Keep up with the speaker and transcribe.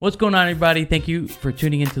What's going on, everybody? Thank you for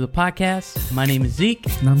tuning into the podcast. My name is Zeke.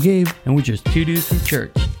 And I'm Gabe. And we're just two dudes from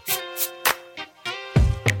church.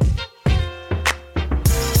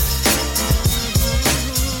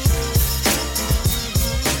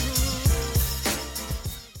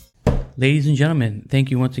 Ladies and gentlemen, thank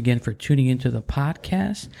you once again for tuning into the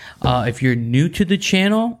podcast. If you're new to the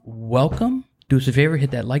channel, welcome. Do us a favor, hit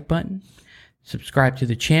that like button. Subscribe to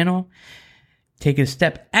the channel. Take it a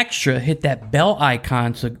step extra, hit that bell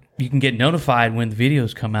icon so you can get notified when the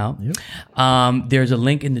videos come out. Yep. There's a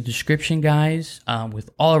link in the description, guys, with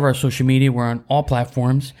all of our social media. We're on all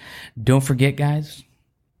platforms. Don't forget, guys,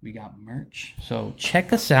 we got merch. So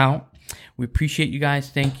check us out. We appreciate you guys.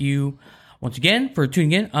 Thank you once again for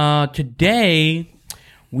tuning in. Today,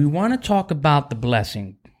 we want to talk about the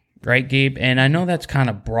blessing, right, Gabe? And I know that's kind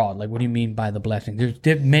of broad. Like, what do you mean by the blessing?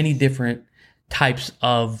 There's many different types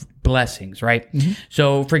of blessings, right? Mm-hmm.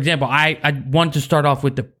 So, for example, I want to start off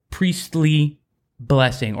with the priestly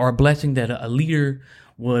blessing, or a blessing that a leader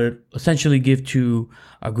would essentially give to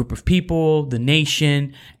a group of people, the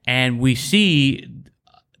nation. And we see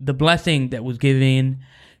the blessing that was given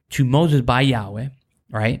to Moses by Yahweh,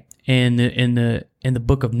 right? In the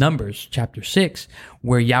book of Numbers, chapter 6,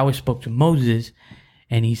 where Yahweh spoke to Moses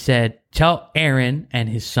and he said, "Tell Aaron and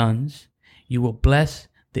his sons, you will bless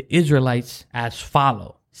the Israelites as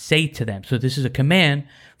follow. Say to them." So this is a command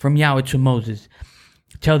from Yahweh to Moses.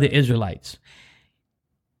 Tell the Israelites,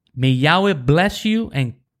 "May Yahweh bless you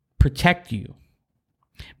and protect you.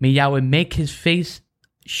 May Yahweh make his face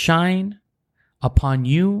shine upon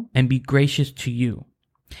you and be gracious to you.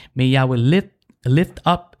 May Yahweh lift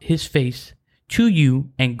up his face to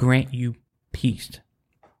you and grant you peace."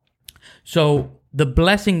 So the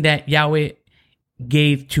blessing that Yahweh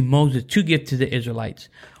gave to Moses to give to the Israelites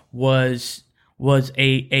was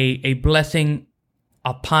a blessing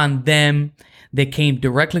upon them that came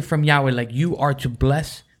directly from Yahweh. Like, you are to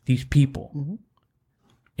bless these people, mm-hmm,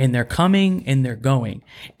 in their coming and their going.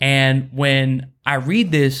 And when I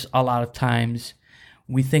read this, a lot of times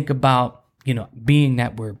we think about, being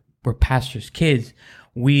that we're pastors' kids,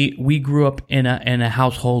 we grew up in a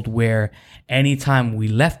household where anytime we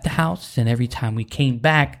left the house and every time we came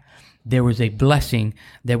back, there was a blessing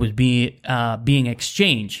that was being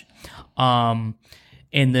exchanged.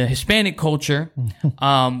 In the Hispanic culture,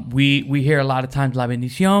 we hear a lot of times, "La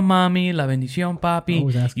bendición, mami, la bendición, papi."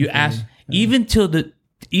 You ask, even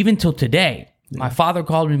till today. Yeah. My father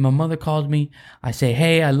called me, my mother calls me. I say,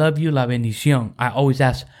 "Hey, I love you, la bendición." I always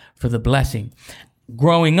ask for the blessing.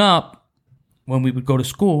 Growing up, when we would go to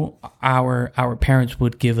school, our parents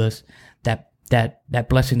would give us that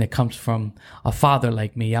blessing that comes from a father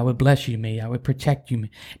like me. "I would bless you, may I would protect you."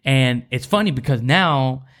 And it's funny because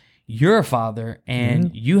now you're a father and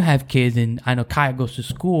mm-hmm, you have kids, and I know Kaya goes to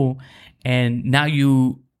school, and now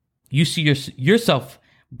you see yourself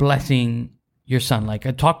blessing your son.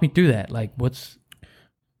 Like, talk me through that. Like, what's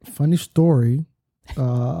funny story?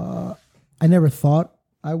 I never thought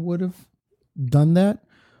I would have done that.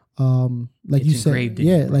 Like you said,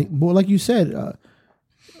 yeah, like you said.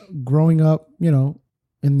 Growing up,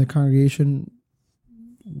 in the congregation,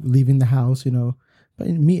 leaving the house, but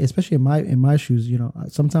especially in my shoes,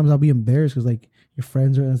 sometimes I'll be embarrassed because like your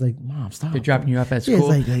friends are, it's like, "Mom, stop." They're dropping you off at school. Yeah,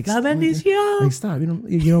 it's like stop,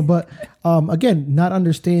 But again, not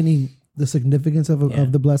understanding the significance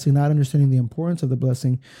of the blessing, not understanding the importance of the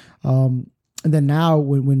blessing, and then now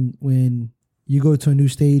when you go to a new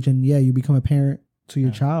stage and you become a parent to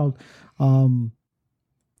your child.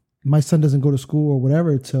 My son doesn't go to school or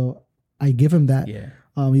whatever till I give him that. Yeah.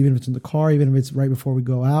 Even if it's in the car, even if it's right before we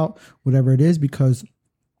go out, whatever it is, because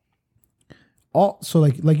so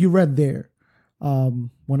like you read there,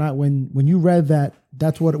 when you read that,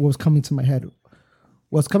 that's what was coming to my head.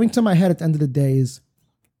 What's coming to my head at the end of the day is,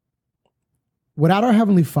 without our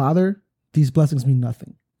Heavenly Father, these blessings mean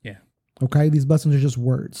nothing. Yeah. Okay? These blessings are just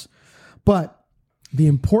words. But the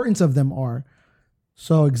importance of them are,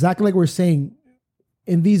 so exactly like we're saying,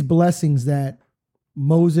 in these blessings that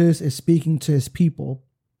Moses is speaking to his people,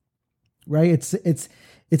 right?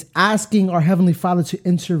 It's asking our Heavenly Father to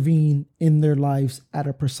intervene in their lives at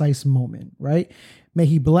a precise moment, right? May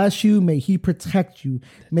he bless you. May he protect you.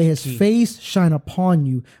 May his face shine upon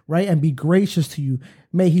you, right? And be gracious to you.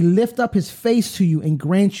 May he lift up his face to you and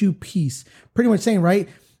grant you peace. Pretty much saying, right?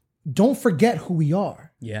 Don't forget who we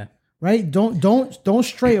are. Yeah. Right? Don't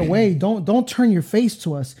stray away. Don't turn your face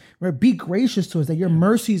to us. Right? Be gracious to us, that your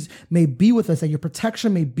mercies may be with us, that your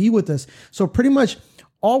protection may be with us. So pretty much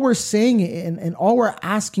all we're saying and all we're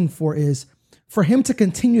asking for is for him to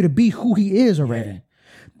continue to be who he is already. Yeah.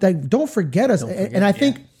 Like, don't forget us. And I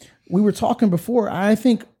think we were talking before. I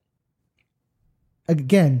think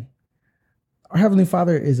again, our Heavenly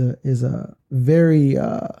Father is a very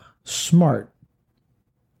smart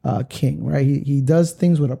king, right? He does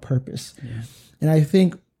things with a purpose. Yeah. And I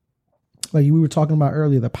think, like we were talking about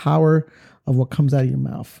earlier, the power of what comes out of your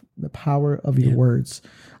mouth, the power of your words.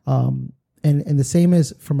 And the same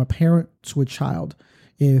is from a parent to a child.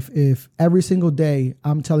 If every single day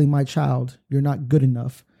I'm telling my child, you're not good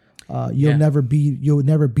enough, you'll never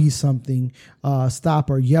be something, stop,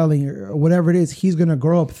 or yelling or whatever it is, he's going to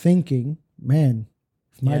grow up thinking, man,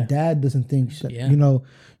 if my dad doesn't think that, you know.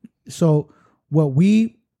 So what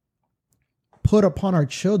we put upon our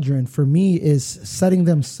children, for me, is setting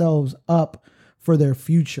themselves up for their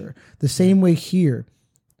future. The same way here,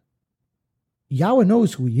 Yahweh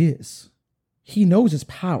knows who he is. He knows his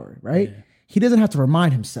power, right? Yeah. He doesn't have to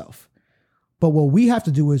remind himself. But what we have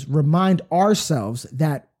to do is remind ourselves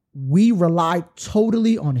that we rely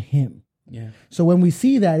totally on him. Yeah. So when we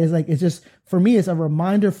see that, it's just, for me, it's a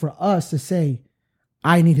reminder for us to say,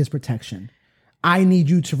 I need his protection. I need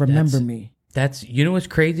you to remember me. That's, you know what's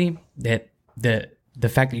crazy? That the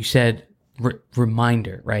fact that you said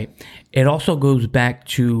reminder, right? It also goes back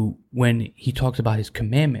to when he talks about his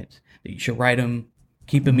commandments, that you should write them,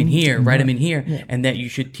 keep them in here, write them in here, and that you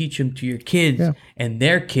should teach them to your kids and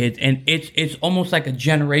their kids. And it's almost like a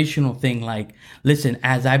generational thing. Like, listen,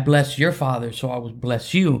 as I bless your father, so I will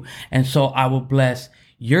bless you. And so I will bless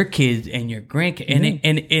your kids and your grandkids.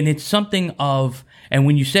 And it's something of, and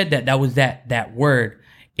when you said that was that word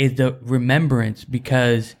is the remembrance,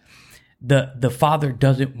 because the Father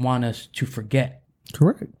doesn't want us to forget.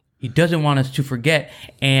 Correct. He doesn't want us to forget.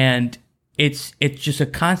 And it's just a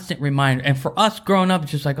constant reminder. And for us growing up,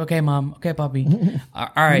 it's just like, okay, Mom, okay, Papi. All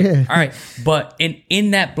right. Yeah. All right. But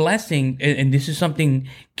in that blessing, and this is something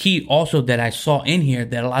key also that I saw in here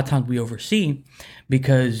that a lot of times we oversee,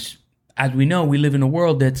 because as we know, we live in a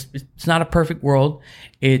world it's not a perfect world.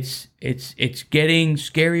 It's getting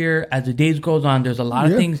scarier as the days goes on. There's a lot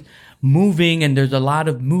of things moving, and there's a lot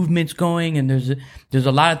of movements going, and there's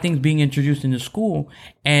a lot of things being introduced into school.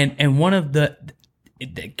 And one of the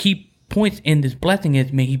key points in this blessing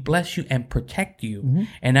is, may he bless you and protect you. Mm-hmm.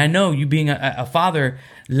 And I know you being a father,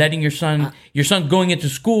 letting your son going into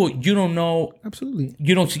school, you don't know. Absolutely.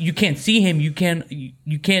 You can't see him. You can't,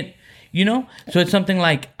 you know? So it's something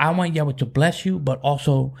like, I want Yahweh to bless you, but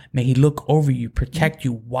also may he look over you, protect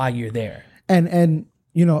you while you're there. And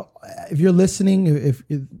you know, if you're listening, if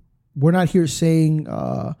we're not here saying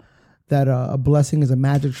that a blessing is a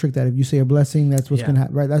magic trick, that if you say a blessing, that's what's going to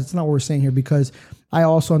happen, right? That's not what we're saying here, because I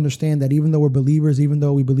also understand that even though we're believers, even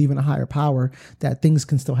though we believe in a higher power, that things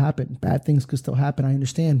can still happen. Bad things can still happen. I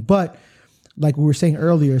understand. But like we were saying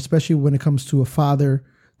earlier, especially when it comes to a father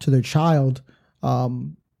to their child,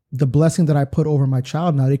 the blessing that I put over my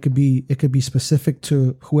child now, it could be specific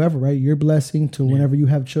to whoever, right? Your blessing to whenever you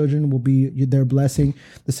have children will be their blessing.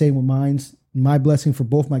 The same with mine's. My blessing for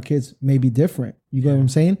both my kids may be different. You get what I'm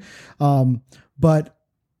saying? But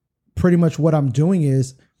pretty much what I'm doing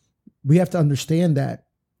is, we have to understand that,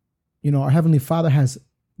 you know, our Heavenly Father has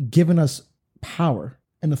given us power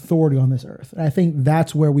and authority on this earth. And I think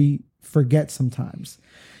that's where we forget sometimes.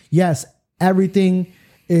 Yes, everything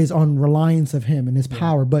is on reliance of him and his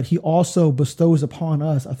power, but he also bestows upon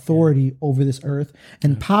us authority over this earth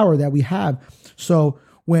and power that we have. So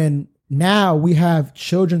when now we have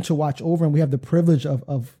children to watch over, and we have the privilege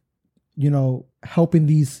of you know, helping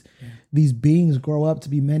these beings grow up to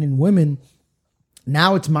be men and women,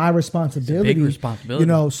 now it's my responsibility. It's a big responsibility. You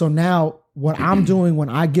know, so now what I'm doing when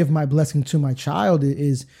I give my blessing to my child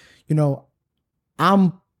is, you know,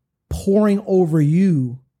 I'm pouring over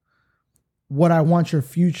you what I want your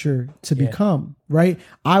future to become, right?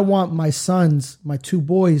 I want my sons, my two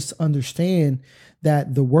boys, to understand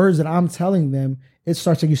that the words that I'm telling them, it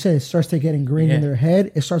starts, like you said, it starts to get ingrained in their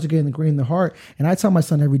head. It starts to get ingrained in their heart. And I tell my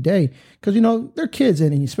son every day, because, you know, they're kids,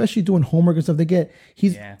 and especially doing homework and stuff,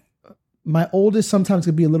 my oldest sometimes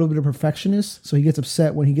could be a little bit of perfectionist. So he gets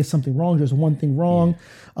upset when he gets something wrong. There's one thing wrong.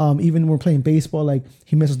 Even when we're playing baseball, like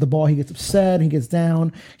he misses the ball, he gets upset, he gets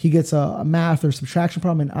down, he gets a math or subtraction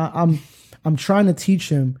problem. And I'm trying to teach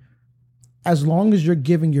him, as long as you're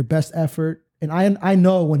giving your best effort, and I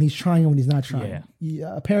know when he's trying and when he's not trying.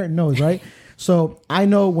 Yeah, a parent knows, right? So I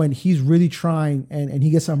know when he's really trying and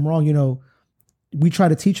he gets something wrong, you know, we try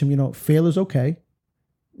to teach him, you know, fail is okay.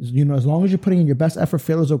 You know, as long as you're putting in your best effort,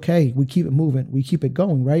 fail is okay. We keep it moving. We keep it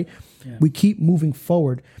going, right? Yeah. We keep moving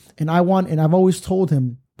forward. And I've always told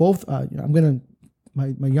him both, you know,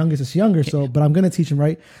 my youngest is younger, but I'm going to teach him,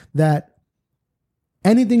 right, that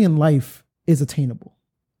anything in life is attainable.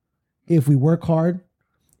 If we work hard,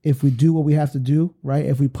 if we do what we have to do, right?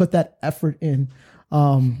 If we put that effort in,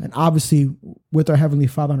 And obviously, with our Heavenly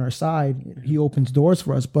Father on our side, He opens doors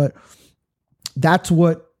for us. But that's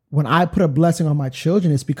what, when I put a blessing on my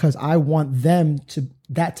children, it's because I want them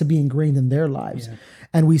to be ingrained in their lives. Yeah.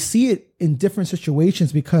 And we see it in different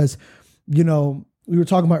situations because, we were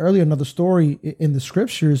talking about earlier another story in the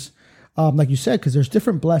scriptures, like you said, because there's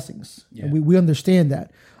different blessings. Yeah. And we understand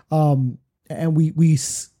that. And we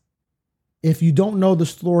if you don't know the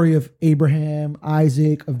story of Abraham,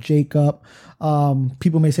 Isaac, of Jacob,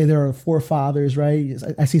 people may say there are forefathers, right?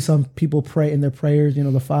 I see some people pray in their prayers,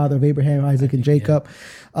 the father of Abraham, Isaac, and Jacob.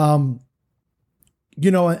 And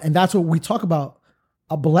that's what we talk about.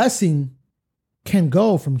 A blessing can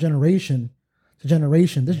go from generation to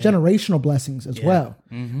generation. There's generational blessings as well,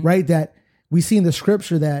 right? That we see in the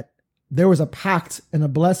scripture that there was a pact and a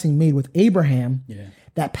blessing made with Abraham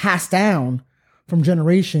that passed down from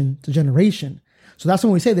generation to generation. So that's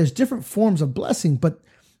when we say there's different forms of blessing, but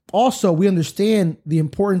also we understand the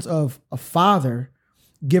importance of a father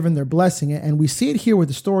giving their blessing. And we see it here with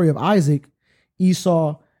the story of Isaac,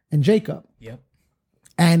 Esau, and Jacob. Yep.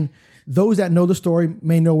 And those that know the story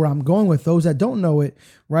may know where I'm going with. Those that don't know it,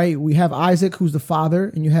 right? We have Isaac, who's the father,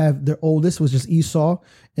 and you have their oldest, which is Esau,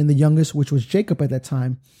 and the youngest, which was Jacob at that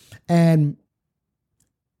time. And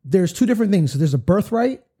there's two different things. So there's a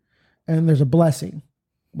birthright and there's a blessing.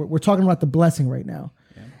 We're talking about the blessing right now.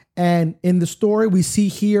 Yeah. And in the story, we see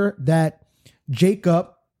here that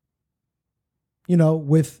Jacob,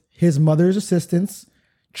 with his mother's assistance,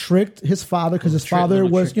 tricked his father because his father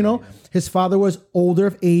was, his father was older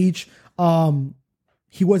of age.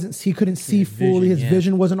 He couldn't see fully. His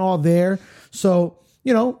vision wasn't all there. So,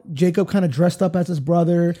 Jacob kind of dressed up as his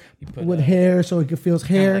brother with hair so he could feel his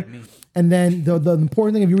hair. Like and then the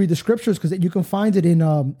important thing, if you read the scriptures, because you can find it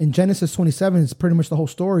in Genesis 27, it's pretty much the whole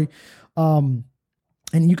story. And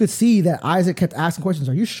you could see that Isaac kept asking questions.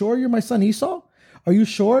 Are you sure you're my son Esau? Are you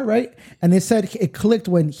sure? Right? And it said it clicked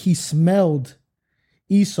when he smelled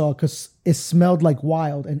Esau, because it smelled like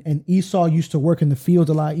wild. And Esau used to work in the fields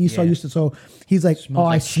a lot. Esau used to, so he's like,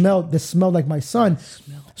 this smelled like my son.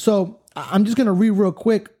 So I'm just going to read real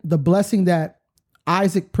quick the blessing that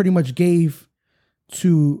Isaac pretty much gave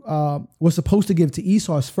was supposed to give to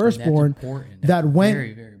Esau's firstborn that went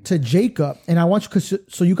very, very to Jacob. And I want you,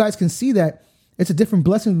 so you guys can see that it's a different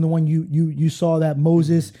blessing than the one you saw that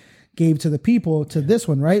Moses gave to the people to this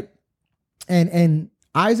one, right? And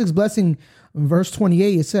Isaac's blessing in verse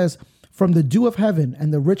 28, it says, from the dew of heaven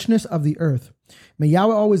and the richness of the earth, may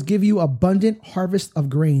Yahweh always give you abundant harvest of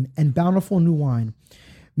grain and bountiful new wine.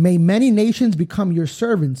 May many nations become your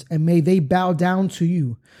servants, and may they bow down to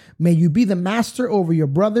you. May you be the master over your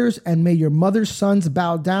brothers, and may your mother's sons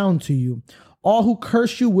bow down to you. All who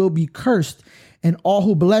curse you will be cursed, and all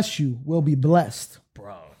who bless you will be blessed.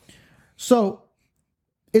 Bro. So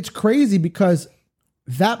it's crazy because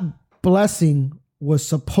that blessing was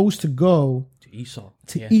supposed to go to Esau.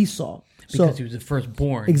 Esau. Because he was the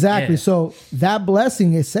firstborn. Exactly. Yeah. So that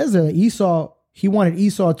blessing, it says there that Esau, he wanted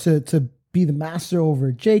Esau to be the master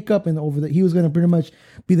over Jacob and he was going to pretty much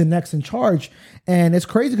be the next in charge. And it's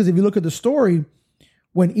crazy because if you look at the story,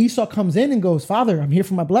 when Esau comes in and goes, Father, I'm here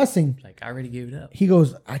for my blessing. Like, I already gave it up. He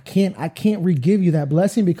goes, I can't re-give you that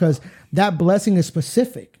blessing because that blessing is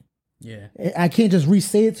specific. Yeah. I can't just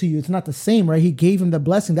re-say it to you. It's not the same, right? He gave him the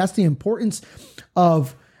blessing. That's the importance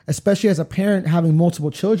of, especially as a parent, having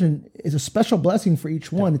multiple children is a special blessing for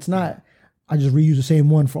each one. It's not, I just reuse the same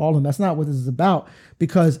one for all of them. That's not what this is about,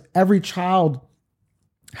 because every child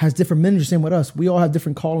has different ministries. Same with us. We all have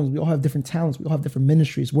different callings. We all have different talents. We all have different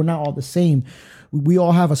ministries. We're not all the same. We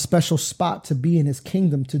all have a special spot to be in his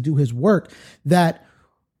kingdom, to do his work, that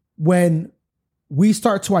when we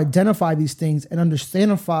start to identify these things and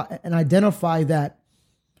identify that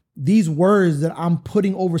these words that I'm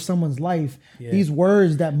putting over someone's life, these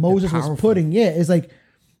words that Moses was putting, it's like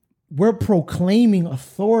we're proclaiming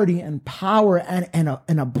authority and power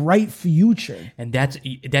and a bright future. And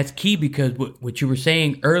that's key, because what you were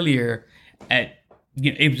saying earlier,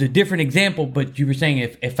 it was a different example, but you were saying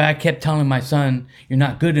if I kept telling my son, you're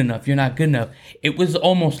not good enough, it was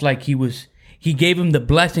almost like he gave him the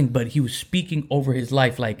blessing, but he was speaking over his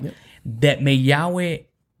life, like that may Yahweh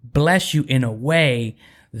bless you in a way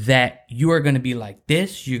that you are going to be like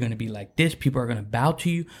this, you're going to be like this, people are going to bow to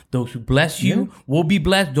you. Those who bless you will be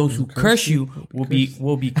blessed. Those who curse you will be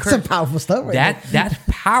cursed. That's some powerful stuff, right? That's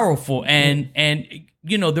powerful. And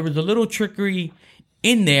there was a little trickery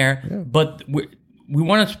in there, but we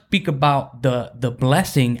want to speak about the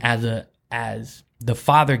blessing as the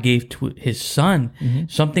father gave to his son,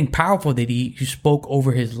 something powerful that he spoke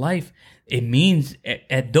over his life. It means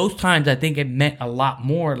at those times, I think it meant a lot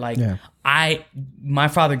more. Like my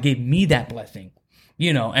father gave me that blessing.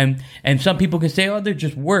 You know, and some people can say, oh, they're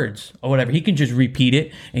just words or whatever. He can just repeat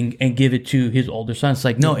it and give it to his older son. It's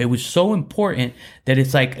like, no, it was so important that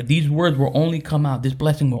it's like these words will only come out. This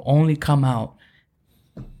blessing will only come out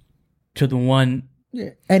to the one. Yeah.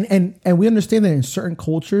 And we understand that in certain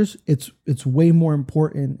cultures, it's way more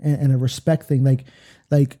important and a respect thing. Like,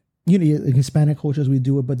 you know, in Hispanic cultures, we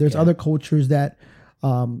do it, but there's other cultures that,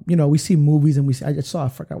 you know, we see movies and I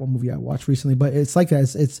forgot what movie I watched recently, but it's like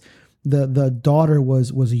that. It's the daughter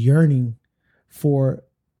was yearning for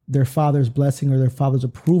their father's blessing or their father's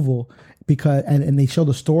approval because, and they show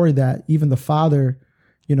the story that even the father,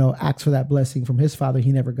 you know, asked for that blessing from his father.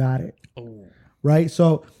 He never got it. Oh. Right.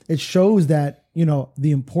 So it shows that, you know, the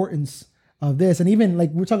importance of this. And even like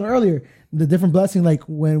we were talking earlier, the different blessing, like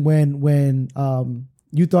when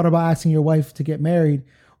you thought about asking your wife to get married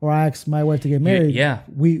or I asked my wife to get married. Yeah.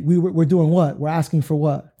 We're doing what? We're asking for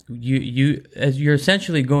what? You're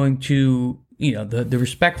essentially going to, you know, the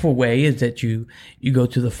respectful way is that you go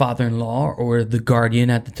to the father-in-law or the guardian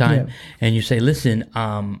at the time and you say, listen,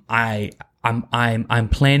 I'm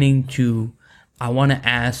planning to, I want to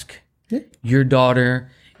ask your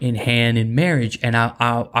daughter in hand in marriage and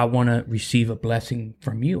I want to receive a blessing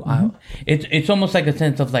from you. Mm-hmm. It's almost like a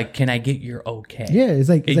sense of like, can I get your okay? Yeah. It's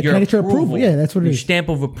like can I get your approval? Yeah. That's what it is. Your stamp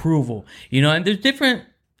of approval, you know, and there's different,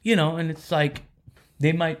 you know, and it's like,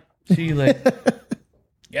 they might see like,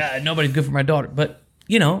 yeah, nobody's good for my daughter. But,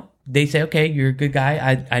 you know, they say, okay, you're a good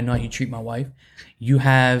guy. I know how you treat my wife. You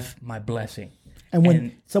have my blessing. And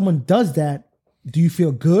when someone does that, do you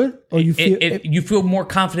feel good or you feel... you feel more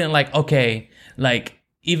confident, like, okay, like,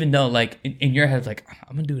 even though like in your head, it's like,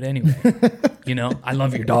 I'm going to do it anyway. You know, I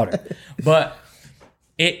love your daughter. But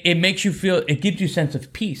it makes you feel, it gives you a sense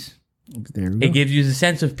of peace. It gives you a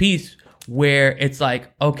sense of peace where it's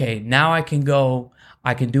like, okay, now I can go...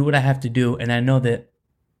 I can do what I have to do, and I know that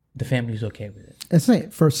the family's okay with it. That's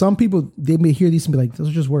right. For some people, they may hear these and be like, "Those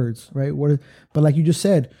are just words, right?" But like you just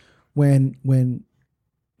said, when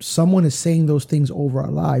someone is saying those things over our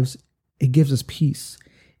lives, it gives us peace,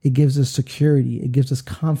 it gives us security, it gives us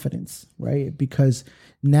confidence, right? Because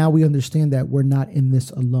now we understand that we're not in this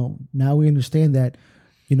alone. Now we understand that,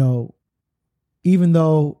 you know, even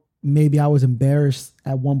though maybe I was embarrassed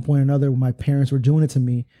at one point or another when my parents were doing it to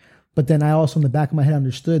me. But then I also in the back of my head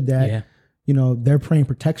understood that, you know, they're praying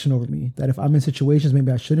protection over me, that if I'm in situations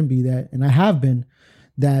maybe I shouldn't be that, and I have been,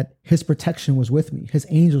 that his protection was with me. His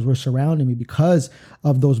angels were surrounding me because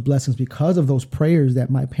of those blessings, because of those prayers that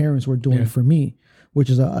my parents were doing for me, which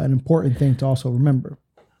is an important thing to also remember.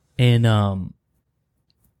 And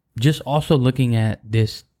just also looking at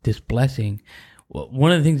this blessing,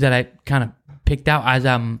 one of the things that I kind of picked out as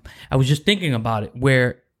I was just thinking about it,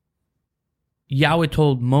 where Yahweh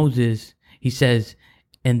told Moses, he says,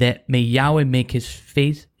 and that may Yahweh make his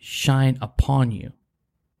face shine upon you.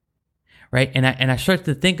 Right? And I start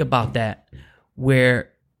to think about that,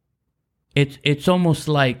 where it's almost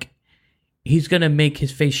like he's going to make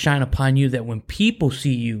his face shine upon you, that when people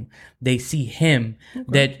see you, they see him,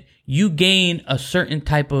 that you gain a certain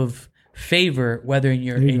type of favor, whether in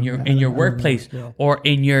your workplace or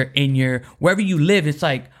in your wherever you live. It's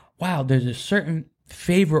like, wow, there's a certain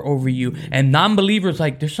favor over you, and non-believers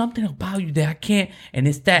like, there's something about you that I can't, and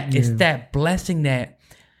it's that blessing that,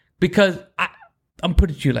 because I'm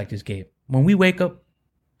putting it to you like this, Gabe. When we wake up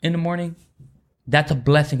in the morning, that's a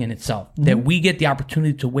blessing in itself, that we get the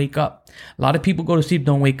opportunity to wake up. A lot of people go to sleep,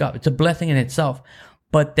 don't wake up. It's a blessing in itself,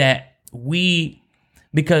 but that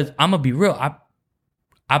because I'm gonna be real, I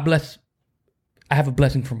have a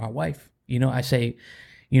blessing for my wife. You know, I say,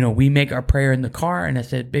 you know, we make our prayer in the car, and I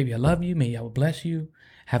said, baby, I love you. May Yahweh bless you.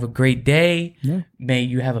 Have a great day. Yeah. May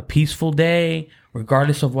you have a peaceful day.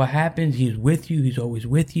 Regardless of what happens, he's with you. He's always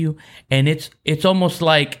with you. And it's almost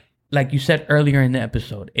like you said earlier in the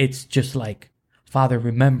episode, it's just like, Father,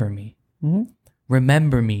 remember me. Mm-hmm.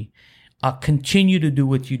 Remember me. Continue to do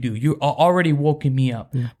what you do. You're already woken me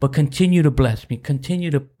up, but continue to bless me.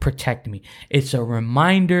 Continue to protect me. It's a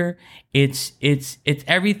reminder. It's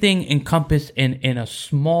everything encompassed in a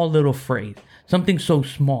small little phrase, something so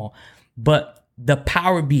small, but the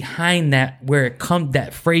power behind that, where it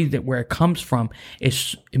comes from,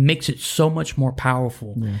 it makes it so much more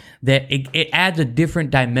powerful that it adds a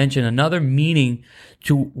different dimension, another meaning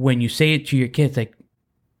to when you say it to your kids, like,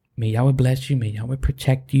 may Yahweh bless you. May Yahweh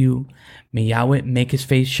protect you. May Yahweh make his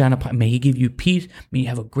face shine upon. May he give you peace. May you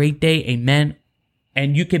have a great day. Amen.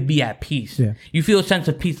 And you can be at peace. Yeah. You feel a sense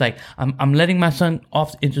of peace. Like, I'm letting my son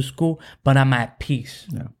off into school, but I'm at peace.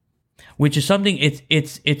 Yeah. Which is something,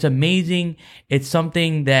 it's amazing. It's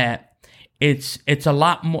something that it's a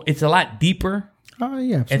lot more, it's a lot deeper. Oh,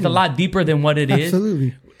 yeah. Absolutely. It's a lot deeper than what it is.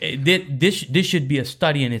 Absolutely. this should be a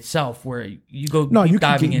study in itself where you go No, deep you can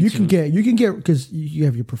diving get, into. you can get because you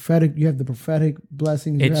have your prophetic, you have the prophetic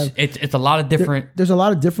blessings. It's a lot of different. There's a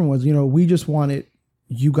lot of different ones. You know, we just wanted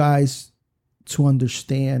you guys to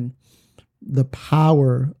understand the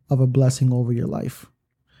power of a blessing over your life.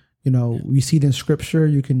 You know, we see it in scripture.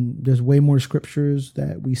 There's way more scriptures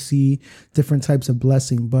that we see different types of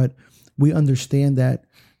blessing, but we understand that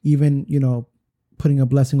even, you know, putting a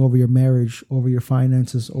blessing over your marriage, over your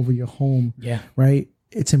finances, over your home. Yeah. Right.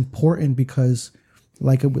 It's important because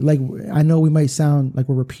like I know we might sound like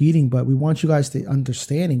we're repeating, but we want you guys to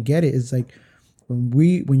understand and get it. It's like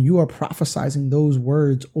when you are prophesizing those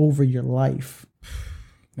words over your life,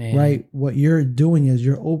 Man. right? What you're doing is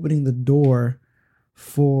you're opening the door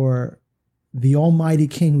for the Almighty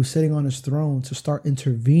King who's sitting on his throne to start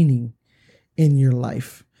intervening in your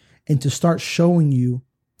life and to start showing you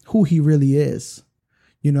who he really is.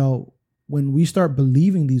 You know, when we start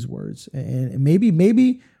believing these words, and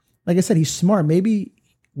maybe, like I said, he's smart. Maybe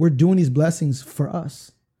we're doing these blessings for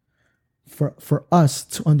us, for us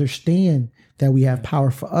to understand that we have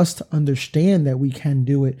power, for us to understand that we can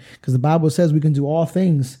do it. Because the Bible says we can do all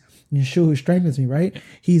things in Yeshua who strengthens me, right?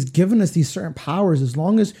 He's given us these certain powers. As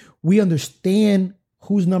long as we understand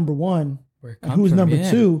who's number one and who's number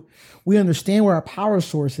two, we understand where our power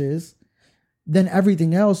source is, then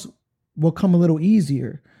everything else will come a little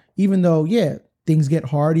easier. Even though, things get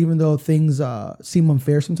hard, even though things seem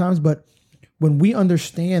unfair sometimes. But when we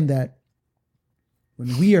understand that,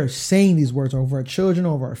 when we are saying these words over our children,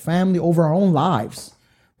 over our family, over our own lives,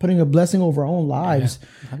 putting a blessing over our own lives,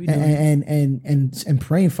 and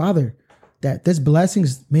praying, Father, that this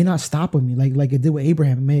blessings may not stop with me, like it did with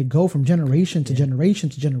Abraham. It may go from generation to generation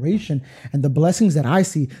to generation, and the blessings that I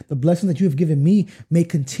see, the blessings that you have given me, may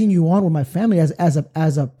continue on with my family. As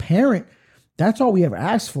a parent, that's all we ever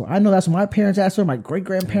asked for. I know that's what my parents asked for, my great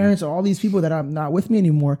grandparents, all these people that are not with me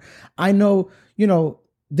anymore. I know, you know,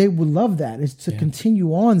 they would love that. Is to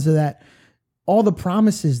continue on so that all the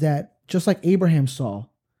promises that, just like Abraham saw,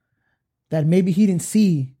 that maybe he didn't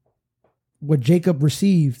see what Jacob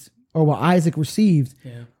received or what Isaac received,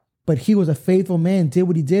 but he was a faithful man, did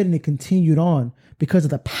what he did, and it continued on because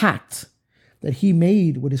of the pact that he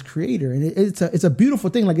made with his creator. And it's a beautiful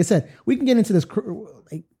thing. Like I said, we can get into this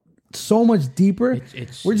so much deeper. We're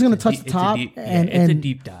just going to touch the top. It's a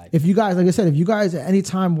deep dive. If you guys, like I said, if you guys at any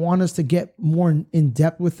time want us to get more in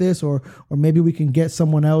depth with this, or maybe we can get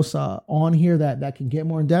someone else on here that can get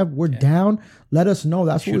more in depth, we're down. Let us know.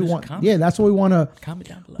 That's what we want. That's what we want to comment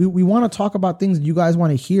down below. We want to talk about things that you guys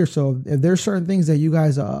want to hear. So if there's certain things that you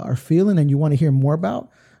guys are feeling and you want to hear more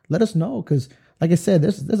about, let us know. Because like I said,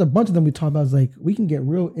 there's a bunch of them we talk about. It's like we can get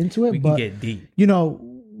real into it, but get deep. You know,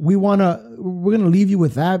 we're gonna leave you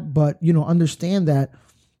with that, but you know, understand that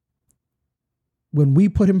when we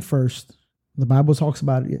put him first, the Bible talks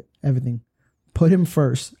about it, everything. Put him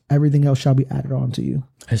first, everything else shall be added on to you.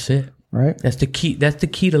 That's it. Right? That's the key. That's the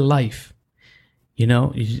key to life. You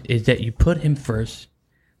know, is that you put him first,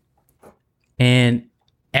 and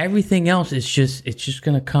everything else is just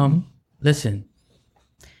gonna come. Listen,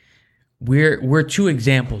 we're two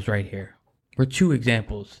examples right here. We're two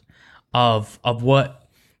examples of what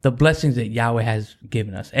the blessings that Yahweh has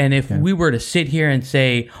given us. And if we were to sit here and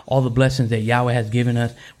say all the blessings that Yahweh has given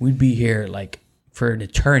us, we'd be here like for an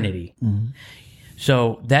eternity. Mm-hmm.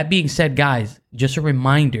 So that being said, guys, just a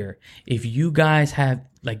reminder, if you guys have,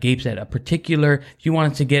 like Gabe said, if you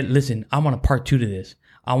wanted to listen, I want a part 2 to this.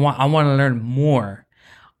 I want to learn more.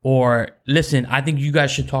 Or listen, I think you guys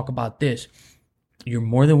should talk about this. You're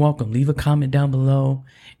more than welcome. Leave a comment down below.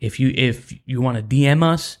 If you want to DM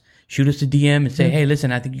us, shoot us a DM and say, hey,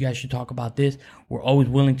 listen, I think you guys should talk about this. We're always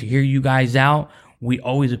willing to hear you guys out. We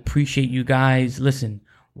always appreciate you guys,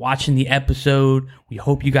 watching the episode. We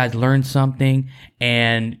hope you guys learned something.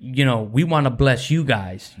 And, you know, we want to bless you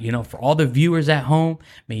guys. You know, for all the viewers at home,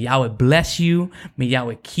 may Yahweh bless you. May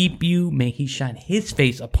Yahweh keep you. May he shine his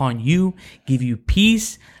face upon you, give you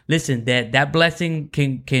peace. Listen, that blessing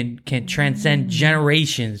can transcend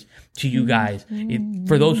generations to you guys.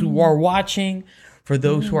 For those who are watching, for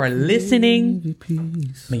those who are listening,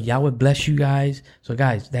 may Yahweh bless you guys. So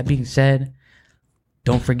guys, that being said,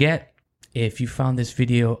 don't forget, if you found this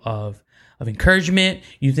video of encouragement,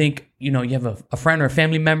 you think, you know, you have a friend or a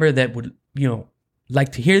family member that would, you know,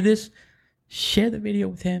 like to hear this, share the video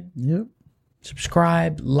with him. Yep.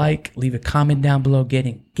 Subscribe, leave a comment down below, get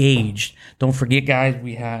engaged. Don't forget, guys,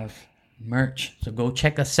 we have merch. So go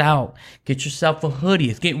check us out. Get yourself a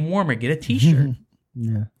hoodie. It's getting warmer. Get a t-shirt.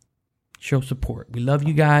 Yeah. Show support. We love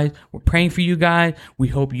you guys. We're praying for you guys. We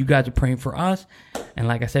hope you guys are praying for us. And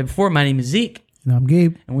like I said before, my name is Zeke. And I'm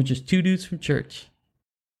Gabe. And we're just two dudes from church.